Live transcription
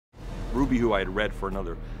Ruby, who I had read for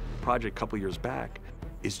another project a couple years back,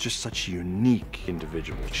 is just such a unique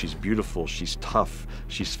individual. She's beautiful, she's tough,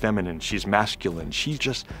 she's feminine, she's masculine. She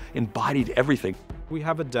just embodied everything. We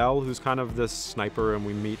have Adele, who's kind of this sniper, and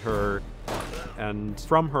we meet her, and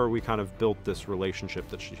from her we kind of built this relationship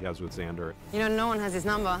that she has with Xander. You know, no one has his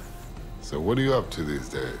number. So what are you up to these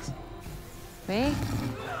days? Me?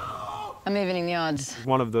 I'm evening the odds.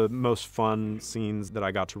 One of the most fun scenes that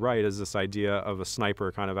I got to write is this idea of a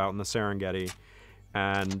sniper kind of out in the Serengeti,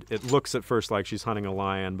 and it looks at first like she's hunting a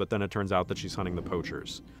lion, but then it turns out that she's hunting the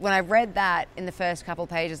poachers. When I read that in the first couple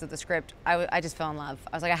pages of the script, I just fell in love.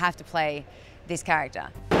 I was like, I have to play this character.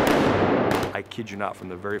 I kid you not, from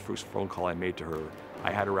the very first phone call I made to her,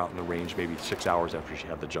 I had her out in the range maybe 6 hours after she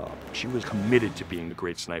had the job. She was committed to being a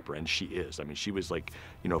great sniper, and she is. I mean, she was like,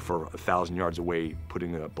 you know, for 1,000 yards away,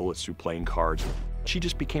 putting bullets through playing cards. She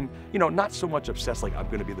just became, you know, not so much obsessed like I'm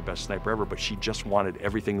gonna be the best sniper ever, but she just wanted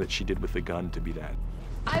everything that she did with the gun to be that.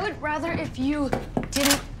 I would rather if you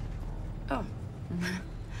didn't... Oh.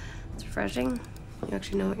 It's refreshing. You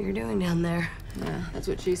actually know what you're doing down there. Yeah, that's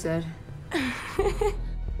what she said.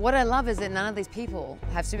 What I love is that none of these people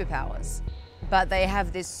have superpowers, but they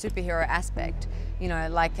have this superhero aspect. You know,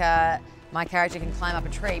 like my character can climb up a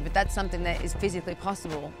tree, but that's something that is physically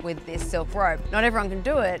possible with this silk rope. Not everyone can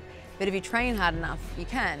do it, but if you train hard enough, you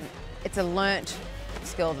can. It's a learnt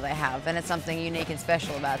skill that they have, and it's something unique and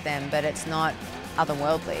special about them, but it's not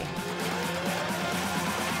otherworldly.